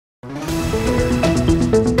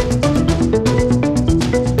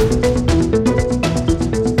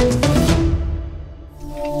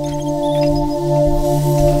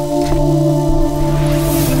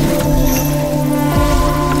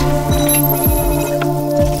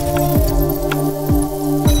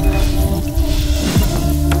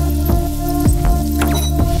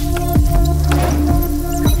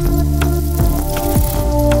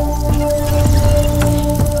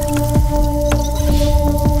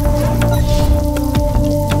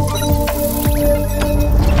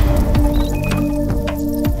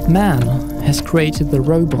Man has created the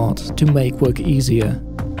robot to make work easier,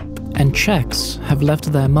 and Czechs have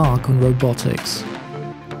left their mark on robotics.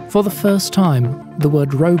 For the first time, the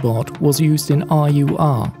word robot was used in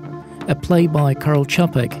RUR, a play by Karel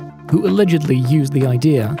Čapek, who allegedly used the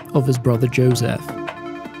idea of his brother Joseph.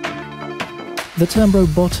 The term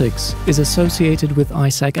robotics is associated with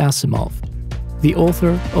Isaac Asimov, the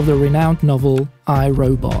author of the renowned novel I,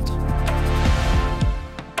 Robot.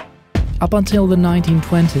 Up until the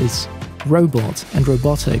 1920s, robots and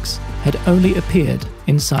robotics had only appeared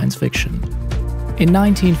in science fiction. In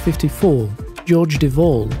 1954, George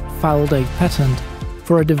Devol filed a patent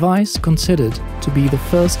for a device considered to be the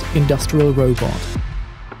first industrial robot.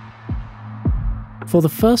 For the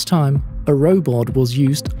first time, a robot was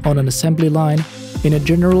used on an assembly line in a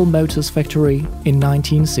General Motors factory in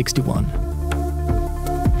 1961.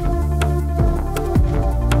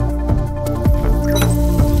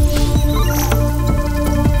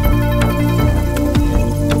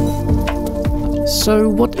 So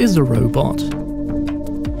what is a robot?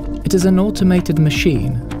 It is an automated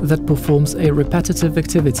machine that performs a repetitive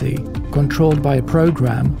activity controlled by a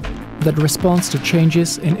program that responds to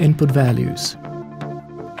changes in input values.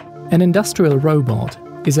 An industrial robot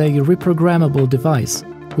is a reprogrammable device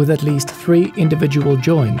with at least 3 individual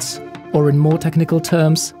joints, or in more technical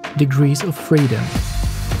terms, degrees of freedom.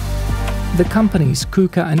 The companies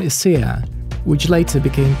KUKA and ISEA, which later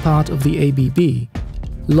became part of the ABB,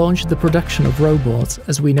 launched the production of robots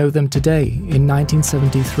as we know them today in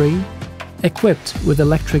 1973, equipped with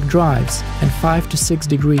electric drives and 5 to 6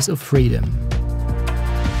 degrees of freedom.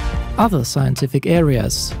 Other scientific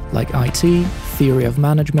areas like IT, theory of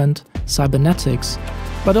management, cybernetics,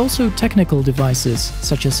 but also technical devices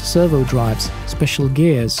such as servo drives, special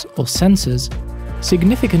gears or sensors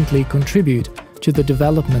significantly contribute to the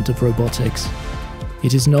development of robotics.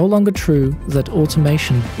 It is no longer true that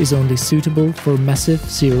automation is only suitable for massive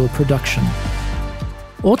serial production.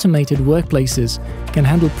 Automated workplaces can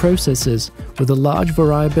handle processes with a large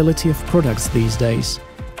variability of products these days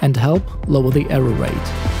and help lower the error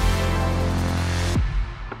rate.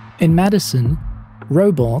 In medicine,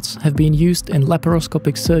 robots have been used in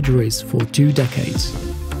laparoscopic surgeries for 2 decades.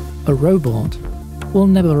 A robot will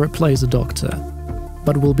never replace a doctor,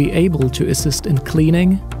 but will be able to assist in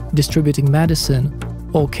cleaning, distributing medicine,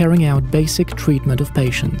 or carrying out basic treatment of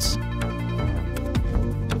patients.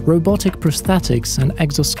 Robotic prosthetics and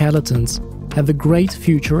exoskeletons have a great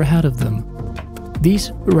future ahead of them.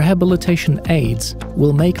 These rehabilitation aids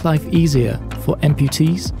will make life easier for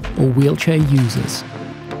amputees or wheelchair users.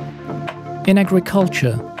 In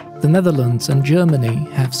agriculture, the Netherlands and Germany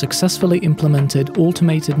have successfully implemented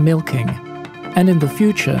automated milking, and in the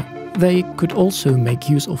future, they could also make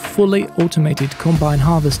use of fully automated combine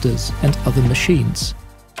harvesters and other machines.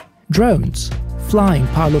 Drones, flying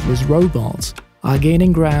pilotless robots, are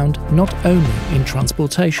gaining ground not only in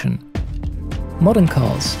transportation. Modern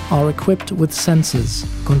cars are equipped with sensors,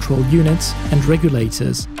 control units and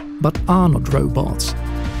regulators, but are not robots.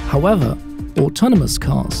 However, autonomous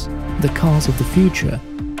cars, the cars of the future,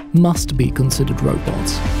 must be considered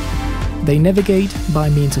robots. They navigate by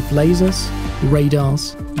means of lasers,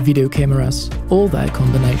 radars, video cameras, or their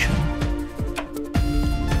combination.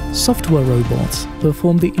 Software robots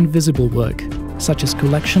perform the invisible work, such as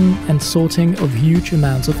collection and sorting of huge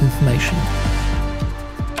amounts of information.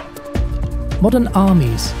 Modern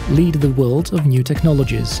armies lead the world of new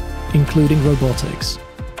technologies, including robotics.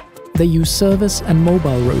 They use service and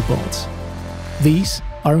mobile robots. These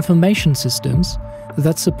are information systems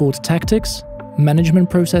that support tactics, management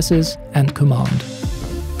processes, and command.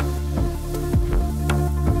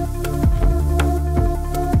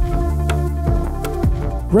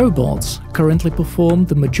 Robots currently perform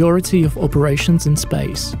the majority of operations in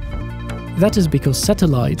space. That is because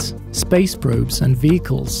satellites, space probes and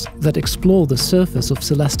vehicles that explore the surface of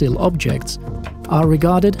celestial objects are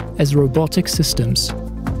regarded as robotic systems.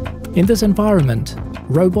 In this environment,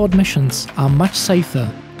 robot missions are much safer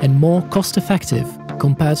and more cost-effective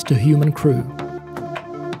compared to human crew.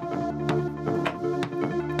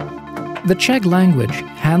 The Czech language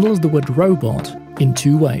handles the word robot in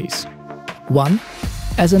 2 ways. 1.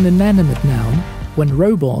 As an inanimate noun, when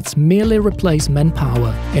robots merely replace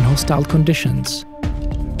manpower in hostile conditions.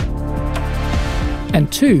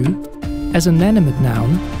 And 2. As an animate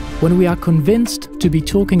noun, when we are convinced to be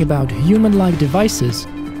talking about human-like devices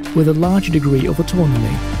with a large degree of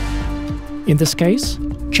autonomy. In this case,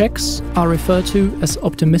 Czechs are referred to as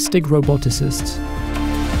optimistic roboticists.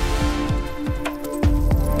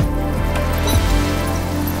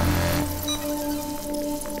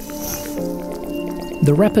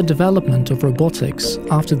 The rapid development of robotics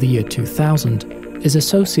after the year 2000 is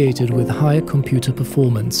associated with higher computer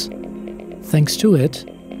performance. Thanks to it,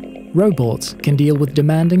 robots can deal with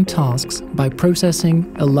demanding tasks by processing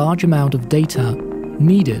a large amount of data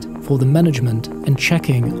needed for the management and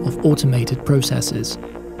checking of automated processes.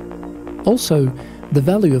 Also, the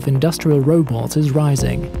value of industrial robots is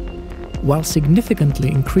rising, while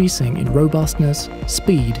significantly increasing in robustness,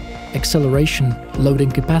 speed, acceleration,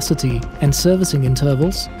 loading capacity, and servicing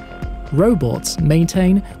intervals. Robots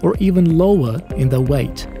maintain or even lower in their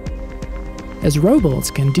weight. As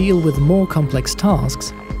robots can deal with more complex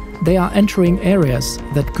tasks, they are entering areas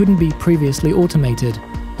that couldn't be previously automated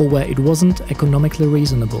or where it wasn't economically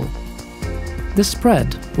reasonable. This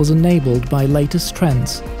spread was enabled by latest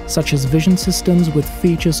trends such as vision systems with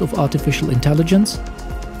features of artificial intelligence,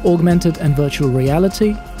 augmented and virtual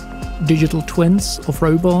reality, digital twins of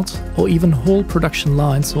robots, or even whole production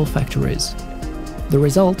lines or factories. The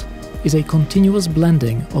result is a continuous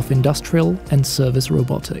blending of industrial and service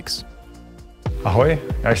robotics. Ahoj,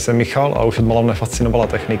 já jsem Michal a už od mala mě fascinovala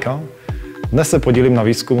technika. Dnes se podílím na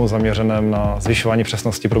výzkumu zaměřeném na zvyšování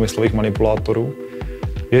přesnosti průmyslových manipulátorů.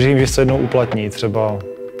 Věřím, že se jednou uplatní třeba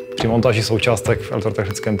při montáži součástek v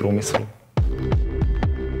elektrotechnickém průmyslu.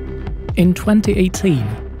 In 2018,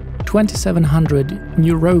 2,700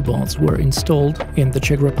 new robots were installed in the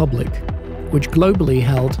Czech Republic, which globally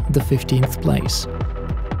held the 15th place.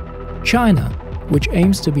 China, which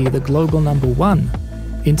aims to be the global #1,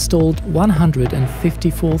 installed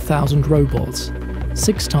 154,000 robots,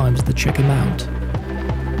 6 times the Czech amount.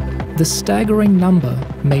 The staggering number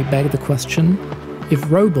may beg the question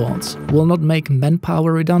if robots will not make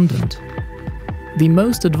manpower redundant. The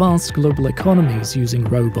most advanced global economies using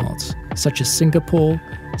robots, such as Singapore,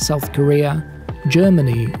 South Korea,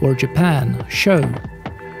 Germany or Japan, show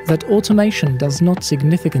that automation does not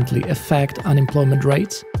significantly affect unemployment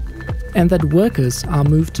rates and that workers are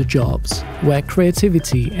moved to jobs where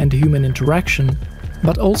creativity and human interaction,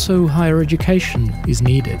 but also higher education, is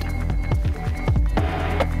needed.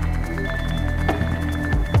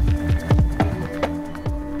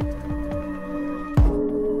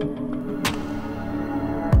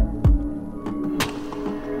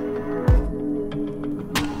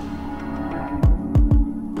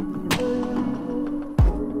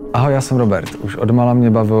 Ahoj, já jsem Robert. Už odmala mě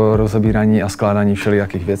bavilo rozebírání a skládání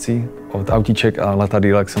všelijakých věcí. Od autíček a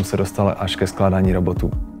letadýlek jsem se dostal až ke skládání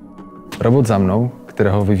robotů. Robot za mnou,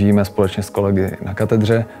 kterého vyvíjíme společně s kolegy na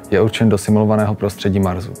katedře, je určen do simulovaného prostředí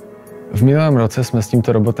Marsu. V minulém roce jsme s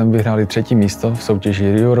tímto robotem vyhráli 3. místo v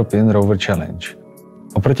soutěži European Rover Challenge.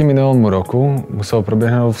 Oproti minulému roku muselo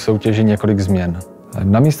proběhnout v soutěži několik změn.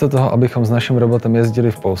 Namísto toho, abychom s naším robotem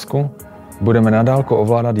jezdili v Polsku, budeme na dálku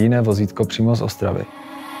ovládat jiné vozítko přímo z Ostravy.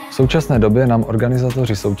 V současné době nám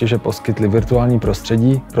organizátoři soutěže poskytli virtuální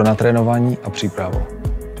prostředí pro natrénování a přípravu.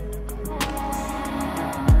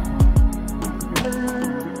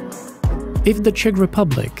 If the Czech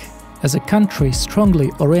Republic, as a country strongly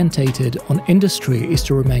orientated on industry, is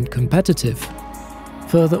to remain competitive,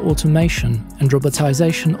 further automation and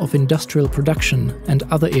robotization of industrial production and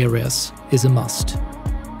other areas is a must.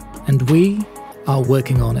 And we are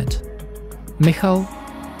working on it. Michal,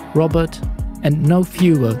 Robert, and no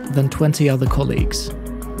fewer than 20 other colleagues.